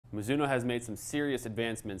Mizuno has made some serious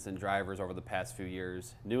advancements in drivers over the past few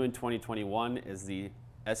years. New in 2021 is the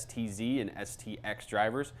STZ and STX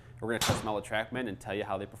drivers. We're going to test them out with Trackman and tell you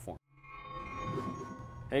how they perform.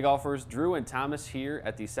 Hey golfers, Drew and Thomas here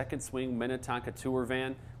at the Second Swing Minnetonka Tour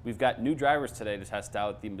Van. We've got new drivers today to test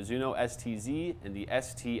out, the Mizuno STZ and the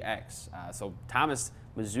STX. So Thomas,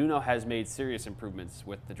 Mizuno has made serious improvements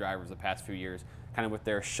with the drivers the past few years, kind of with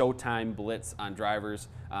their Showtime blitz on drivers,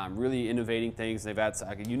 really innovating things. They've had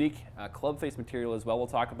a unique club face material as well we'll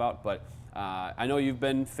talk about, but I know you've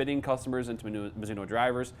been fitting customers into Mizuno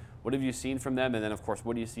drivers. What have you seen from them? And then of course,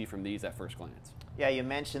 what do you see from these at first glance? Yeah, you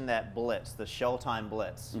mentioned that blitz, the Showtime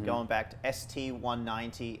blitz, going back to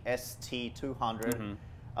ST190, ST200.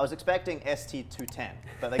 I was expecting ST210,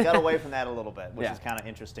 but they got away from that a little bit, which is kind of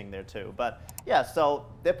interesting there too. But yeah, so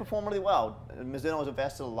they perform really well. Mizuno has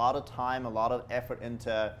invested a lot of time, a lot of effort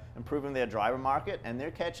into improving their driver market, and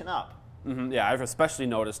they're catching up. Yeah, I've especially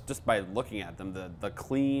noticed just by looking at them, the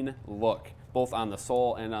clean look, both on the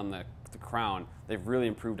sole and on the crown. They've really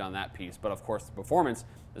improved on that piece. But of course, the performance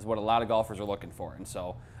is what a lot of golfers are looking for. And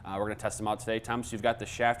so we're going to test them out today. Thomas, you've got the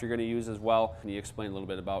shaft you're going to use as well. Can you explain a little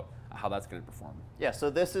bit about how that's going to perform? Yeah, so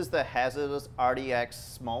this is the Hazardous RDX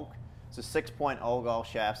Smoke. It's a 6.0 golf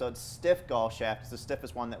shaft, so it's stiff golf shaft. It's the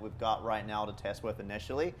stiffest one that we've got right now to test with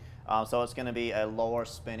initially. So it's going to be a lower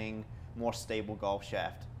spinning, more stable golf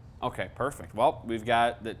shaft. Okay, perfect. Well, we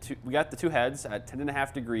got the two heads at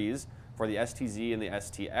 10.5 degrees for the STZ and the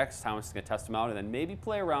STX. Thomas is going to test them out and then maybe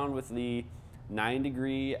play around with the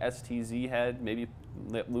 9-degree STZ head, maybe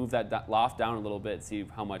move that loft down a little bit, see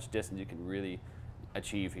how much distance you can really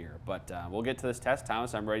achieve here. But we'll get to this test.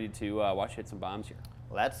 Thomas, I'm ready to watch you hit some bombs here.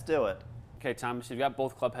 Let's do it. Okay, Thomas, you've got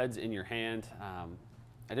both club heads in your hand.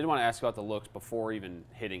 I did want to ask about the looks before even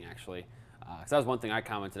hitting, actually, because that was one thing I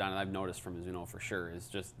commented on and I've noticed from Mizuno for sure, is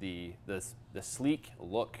just the sleek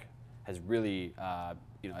look has really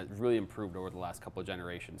has really improved over the last couple of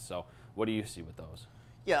generations. So what do you see with those?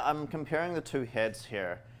 Yeah, I'm comparing the two heads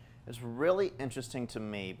here. It's really interesting to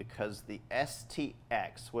me because the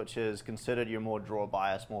STX, which is considered your more draw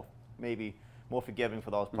bias, maybe more forgiving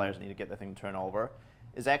for those players that need to get the thing turned over,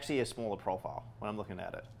 is actually a smaller profile when I'm looking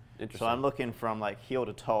at it. Interesting. So I'm looking from like heel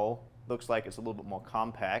to toe. Looks like it's a little bit more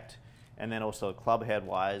compact. And then also club head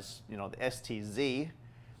wise, the STZ is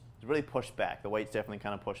really pushed back. The weight's definitely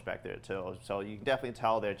kind of pushed back there too. So you can definitely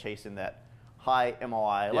tell they're chasing that high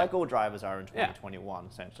MOI, like all drivers are in 2021,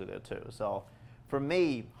 essentially there too. So for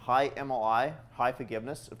me, high MOI, high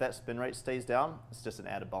forgiveness, if that spin rate stays down, it's just an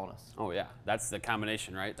added bonus. Oh yeah, that's the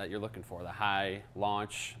combination, right, that you're looking for. The high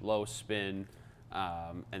launch, low spin,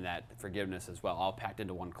 and that forgiveness as well, all packed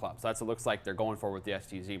into one club. So that's what it looks like they're going for with the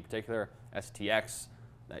STZ in particular. STX,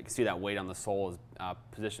 you can see that weight on the sole is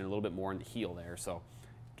positioned a little bit more in the heel there, so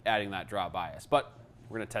adding that draw bias. But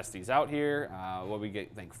we're going to test these out here. What we get,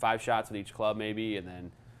 I think 5 shots with each club maybe, and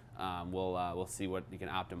then we'll see what you can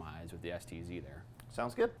optimize with the STZ there.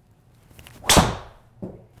 Sounds good. That's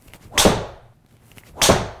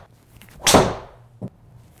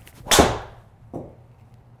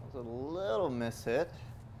a little miss hit.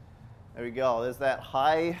 There we go. There's that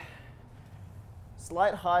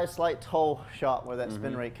slight toe shot where that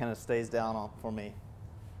spin rate kind of stays down for me.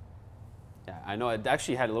 Yeah, I know it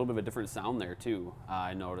actually had a little bit of a different sound there too,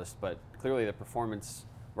 I noticed, but clearly the performance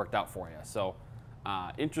worked out for you. So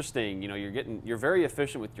interesting, you're very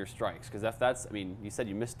efficient with your strikes, because if that's, I mean, you said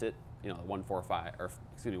you missed it, the 145, or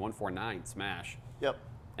excuse me, 149 smash. Yep.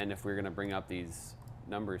 And if we're going to bring up these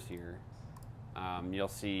numbers here, you'll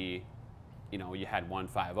see, you had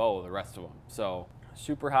 150 the rest of them. So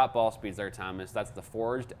super hot ball speeds there, Thomas. That's the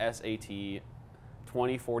forged SAT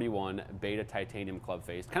 2041 beta titanium club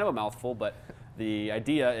face. Kind of a mouthful, but the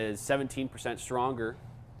idea is 17% stronger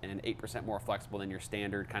and 8% more flexible than your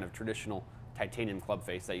standard kind of traditional titanium club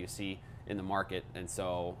face that you see in the market. And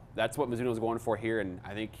so that's what Mizuno is going for here, and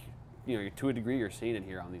I think to a degree you're seeing it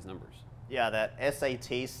here on these numbers. Yeah, that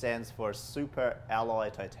SAT stands for super alloy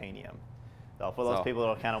titanium. So for those people that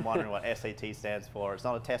are kind of wondering what SAT stands for, it's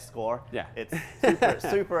not a test score. Yeah. It's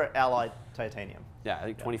super alloy titanium. Yeah, I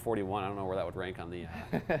think 2041, I don't know where that would rank on the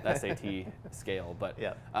SAT scale. But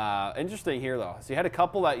interesting here, though. So you had a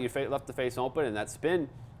couple that you left the face open, and that spin,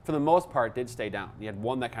 for the most part, did stay down. You had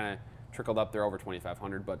one that kind of trickled up there over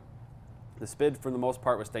 2,500, but the spin, for the most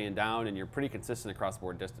part, was staying down, and you're pretty consistent across the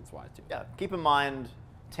board distance-wise, too. Yeah, keep in mind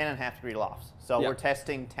 10.5 degree lofts. So we're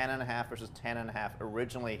testing 10.5 versus 10.5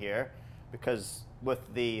 originally here, because with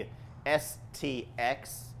the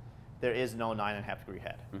STX, there is no 9.5 degree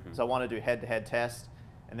head. So I want to do head-to-head test,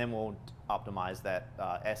 and then we'll optimize that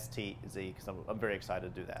STZ because I'm very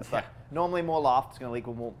excited to do that. But normally more loft is going to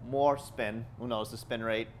equal more spin. We'll notice the spin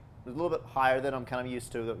rate is a little bit higher than I'm kind of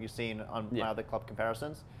used to that you've seen on my other club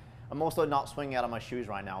comparisons. I'm also not swinging out of my shoes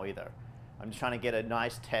right now either. I'm just trying to get a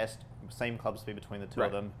nice test, same club speed between the two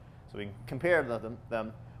of them, so we can compare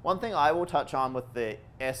them. One thing I will touch on with the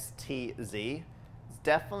STZ is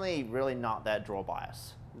definitely really not that draw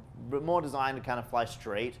bias. More designed to kind of fly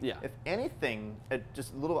straight. Yeah. If anything, it's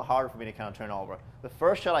just a little bit harder for me to kind of turn over. The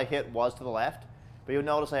first shot I hit was to the left, but you'll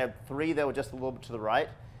notice I had 3 that were just a little bit to the right,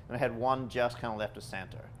 and I had 1 just kind of left of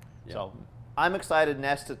center. Yeah. So I'm excited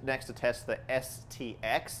next to test the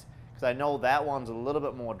STX, because I know that one's a little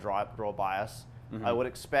bit more draw bias. I would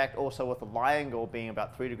expect also with the lie angle being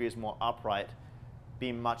about 3 degrees more upright,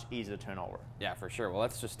 being much easier to turn over. Yeah, for sure. Well,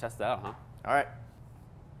 let's just test that out, huh? All right.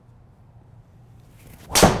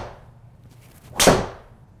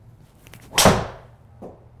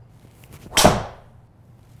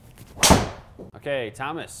 Okay,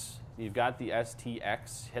 Thomas, you've got the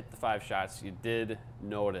STX, hit the 5 shots. You did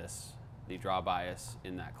notice the draw bias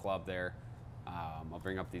in that club there. I'll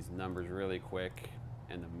bring up these numbers really quick.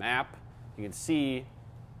 And the map, you can see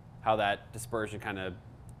how that dispersion kind of,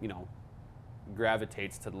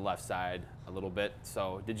 gravitates to the left side a little bit.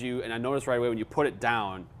 So did you, and I noticed right away when you put it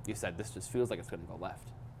down, you said this just feels like it's going to go left.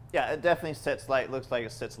 Yeah, it definitely sits looks like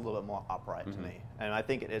it sits a little bit more upright to me. And I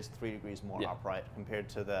think it is 3 degrees more upright compared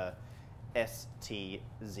to the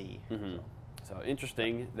STZ. So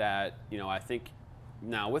interesting that, I think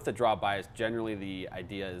now with the draw bias, generally the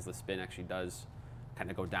idea is the spin actually does kind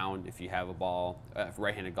of go down if you have a ball, if a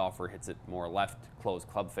right-handed golfer hits it more left, closed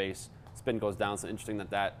club face, spin goes down. So interesting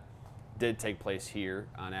that did take place here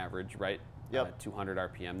on average, right? Yep. 200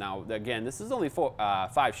 RPM. Now, again, this is only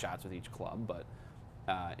 5 shots with each club, but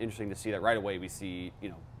interesting to see that right away we see,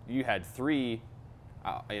 you had 3,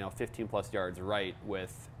 15 plus yards right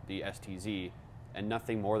with the STZ and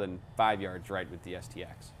nothing more than 5 yards right with the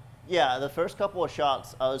STX. Yeah, the first couple of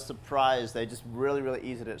shots, I was surprised. They just really, really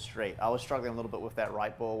eased it straight. I was struggling a little bit with that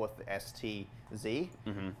right ball with the STZ.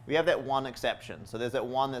 We have that one exception. So there's that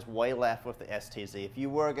one that's way left with the STZ. If you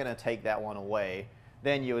were going to take that one away,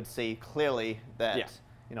 then you would see clearly that,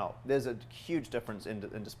 there's a huge difference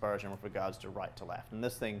in dispersion with regards to right to left. And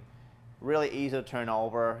this thing, really easy to turn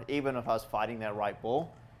over. Even if I was fighting that right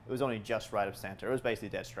ball, it was only just right of center. It was basically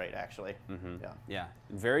dead straight, actually. Yeah,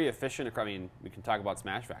 very efficient. I mean, we can talk about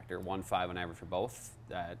smash factor, 1.5 on average for both.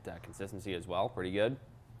 That consistency as well, pretty good.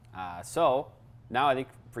 So now I think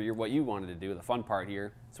for what you wanted to do, the fun part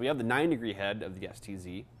here. So we have the 9-degree head of the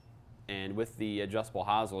STZ, and with the adjustable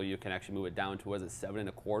hosel, you can actually move it down to, was it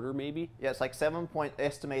 7.25 maybe? Yeah, it's like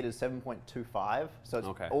estimated 7.25.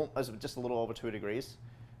 So it's just a little over 2 degrees.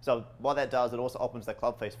 So what that does, it also opens the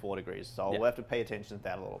club face 4 degrees. So we'll have to pay attention to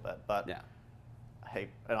that a little bit. But hey,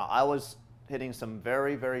 I was hitting some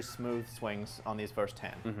very, very smooth swings on these first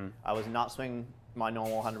 10. I was not swinging my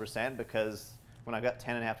normal 100% because when I got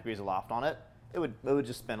 10.5 degrees of loft on it, it would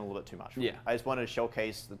just spin a little bit too much. I just wanted to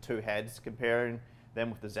showcase the 2 heads, comparing them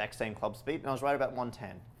with the exact same club speed, and I was right about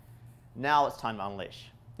 110. Now it's time to unleash.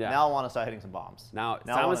 Now I want to start hitting some bombs. Now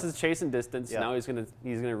Thomas is chasing distance. Now he's gonna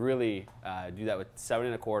really do that with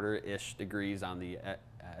 7.25-ish degrees on the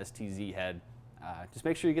STZ head. Just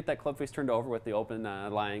make sure you get that club face turned over with the open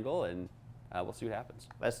lie angle, and we'll see what happens.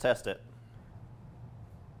 Let's test it.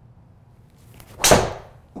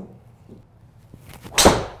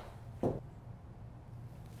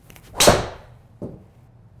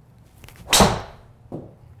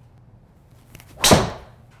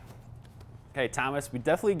 Okay, Thomas, we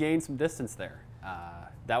definitely gained some distance there.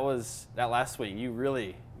 That last swing, you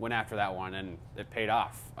really went after that one, and it paid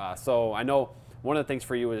off. So I know one of the things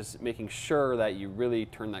for you is making sure that you really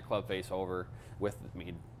turn that club face over with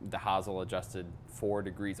the hosel adjusted 4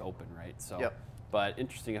 degrees open, right? So, but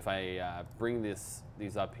interesting if I bring these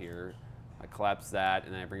up here, I collapse that,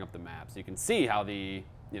 and then I bring up the map, so you can see how the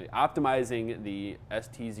optimizing the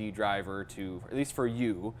STZ driver to, at least for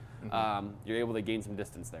you, you're able to gain some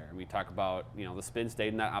distance there. And we talk about, the spin stayed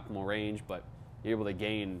in that optimal range, but you're able to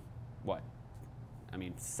gain,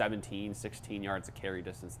 17, 16 yards of carry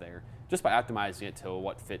distance there, just by optimizing it to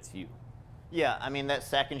what fits you. Yeah, I mean, that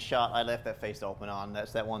second shot I left that face open on.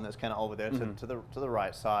 That's that one that's kind of over there to the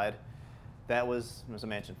right side. That was, as I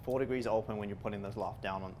mentioned, 4 degrees open when you're putting this loft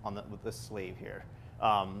down with this sleeve here.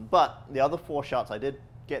 But the other 4 shots, I did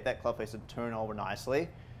get that club face to turn over nicely.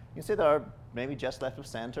 You can see they're maybe just left of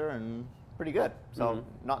center and pretty good. So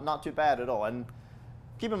not too bad at all. And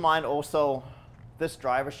keep in mind also, this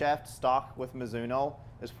driver shaft stock with Mizuno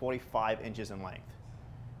is 45 inches in length.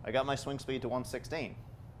 I got my swing speed to 116.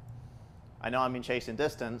 I know I've been chasing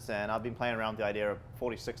distance, and I've been playing around with the idea of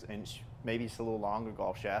 46-inch, maybe it's a little longer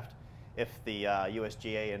golf shaft, if the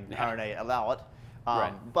USGA and R&A allow it.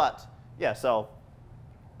 Right. But yeah, so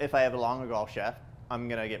if I have a longer golf shaft, I'm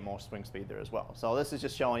going to get more swing speed there as well. So this is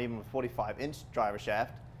just showing even with 45-inch driver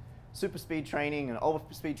shaft, super speed training and over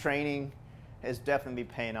speed training has definitely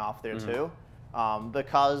been paying off there too.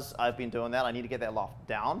 Because I've been doing that, I need to get that loft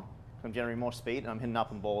down. I'm generating more speed, and I'm hitting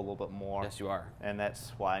up and bowl a little bit more. Yes, you are. And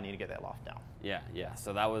that's why I need to get that loft down. Yeah, yeah.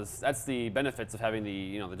 So that's the benefits of having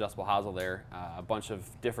the the adjustable hosel there. A bunch of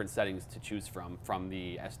different settings to choose from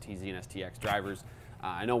the STZ and STX drivers.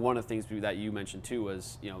 I know one of the things that you mentioned too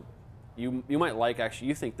was you might like, actually,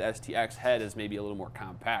 you think the STX head is maybe a little more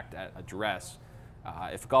compact at address.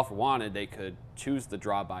 If a golfer wanted, they could choose the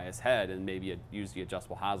draw bias head and maybe use the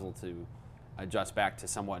adjustable hosel to adjust back to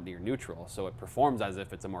somewhat near neutral, so it performs as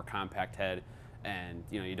if it's a more compact head, and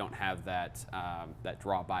you don't have that that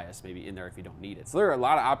draw bias maybe in there if you don't need it. So there are a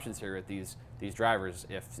lot of options here with these drivers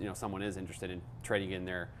if someone is interested in trading in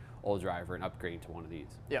their old driver and upgrading to one of these.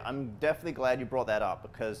 Yeah, I'm definitely glad you brought that up,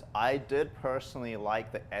 because I did personally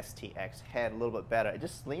like the STX head a little bit better. It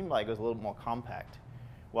just seemed like it was a little more compact,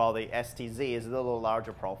 while the STZ is a little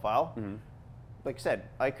larger profile. Like I said,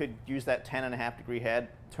 I could use that 10.5 degree head,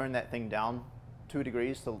 turn that thing down 2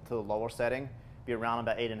 degrees to the lower setting, be around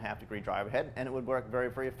about 8.5 degree driver head, and it would work very,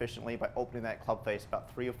 very efficiently by opening that club face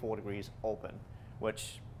about 3 or 4 degrees open,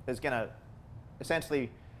 which is going to essentially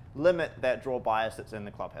limit that draw bias that's in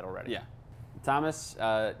the club head already. Yeah. Thomas,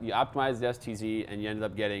 you optimized the STZ and you ended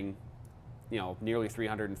up getting nearly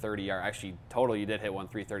 330 yards. Actually, total you did hit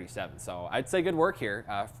 337. So I'd say good work here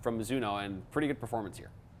from Mizuno, and pretty good performance here.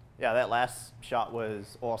 Yeah, that last shot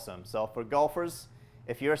was awesome. So for golfers,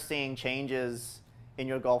 if you're seeing changes in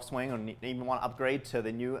your golf swing, or even want to upgrade to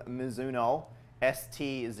the new Mizuno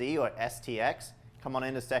STZ or STX, come on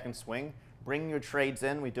into second swing. Bring your trades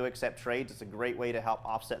in. We do accept trades. It's a great way to help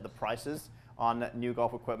offset the prices on new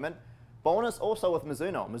golf equipment. Bonus also with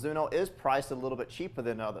Mizuno. Mizuno is priced a little bit cheaper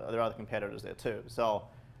than other competitors there too. So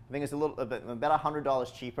I think it's about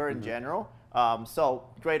 $100 cheaper in general. So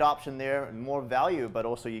great option there, and more value, but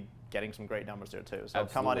also you're getting some great numbers there too. So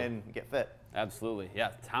Absolutely. Come on in and get fit. Absolutely.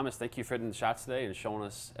 Yeah, Thomas, thank you for hitting the shots today and showing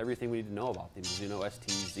us everything we need to know about the Mizuno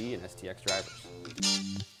STZ and STX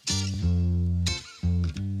drivers.